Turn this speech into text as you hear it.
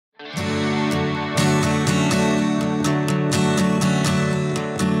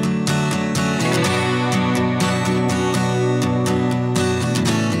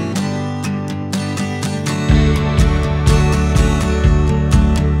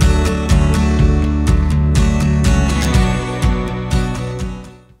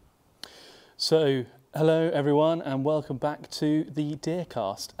So, hello everyone and welcome back to the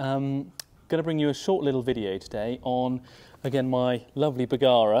Deercast. I'm going to bring you a short little video today on, again, my lovely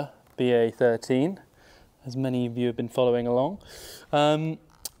Bergara BA13, as many of you have been following along.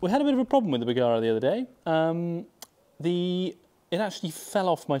 We had a bit of a problem with the Bergara the other day. It actually fell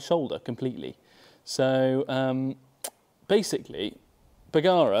off my shoulder completely. So basically,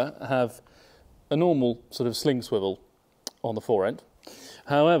 Bergara have a normal sort of sling swivel on the fore end.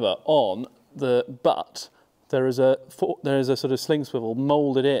 However, on the butt, there is a sort of sling swivel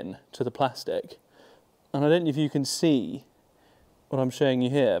moulded in to the plastic. And I don't know if you can see what I'm showing you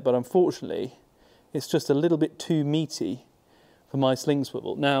here, but unfortunately, it's just a little bit too meaty for my sling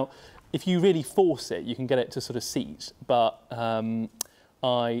swivel. Now, if you really force it, you can get it to sort of seat, but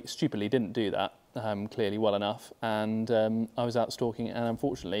I stupidly didn't do that clearly well enough, and I was out stalking it, and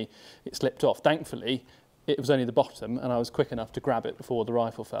unfortunately, it slipped off. Thankfully, it was only the bottom, and I was quick enough to grab it before the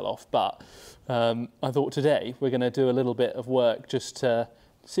rifle fell off. But I thought today we're going to do a little bit of work just to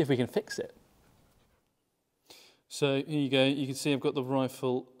see if we can fix it. So here you go. You can see I've got the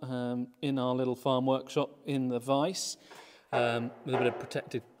rifle in our little farm workshop in the vise with a bit of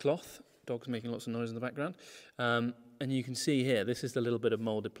protected cloth. Dog's making lots of noise in the background. And you can see here, this is the little bit of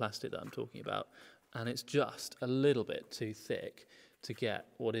moulded plastic that I'm talking about. And it's just a little bit too thick to get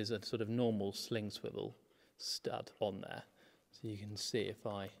what is a sort of normal sling swivel stud on there. So you can see if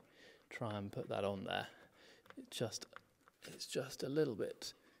I try and put that on there, it's just a little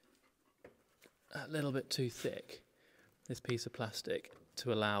bit too thick, this piece of plastic,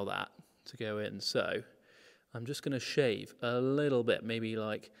 to allow that to go in. So I'm just going to shave a little bit, maybe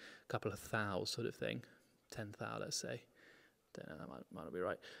like a couple of thou sort of thing, 10 thou let's say, don't know, that might not be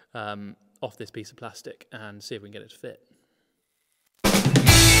right, off this piece of plastic and see if we can get it to fit.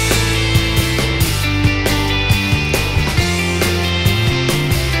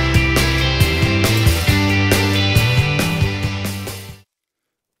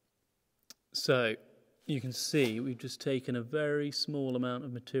 So you can see we've just taken a very small amount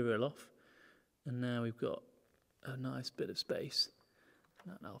of material off, and now we've got a nice bit of space.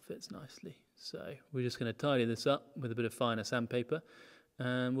 That now fits nicely. So we're just going to tidy this up with a bit of finer sandpaper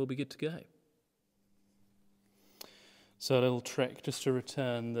and we'll be good to go. So a little trick just to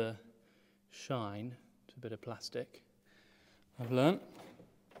return the shine to a bit of plastic I've learnt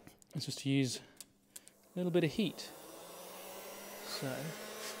is just to use a little bit of heat. So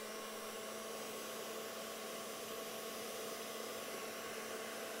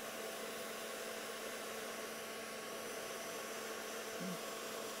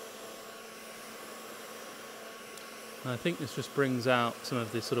I think this just brings out some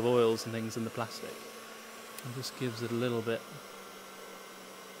of the sort of oils and things in the plastic and just gives it a little bit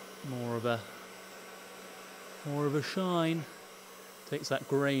more of a shine, takes that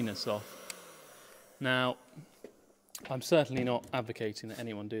greyness off. Now, I'm certainly not advocating that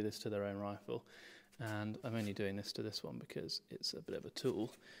anyone do this to their own rifle, and I'm only doing this to this one because it's a bit of a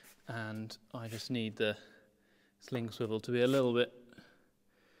tool, and I just need the sling swivel to be a little bit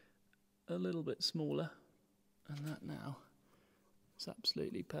smaller. And that now is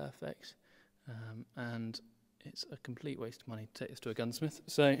absolutely perfect, and it's a complete waste of money to take this to a gunsmith.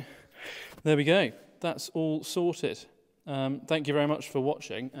 So there we go, that's all sorted. Thank you very much for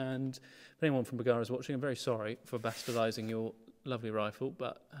watching, and if anyone from Bergara is watching, I'm very sorry for bastardising your lovely rifle,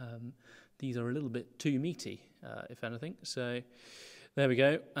 but these are a little bit too meaty, if anything. So there we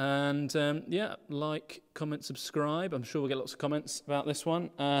go, and yeah, like, comment, subscribe. I'm sure we'll get lots of comments about this one,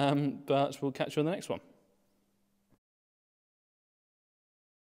 but we'll catch you on the next one.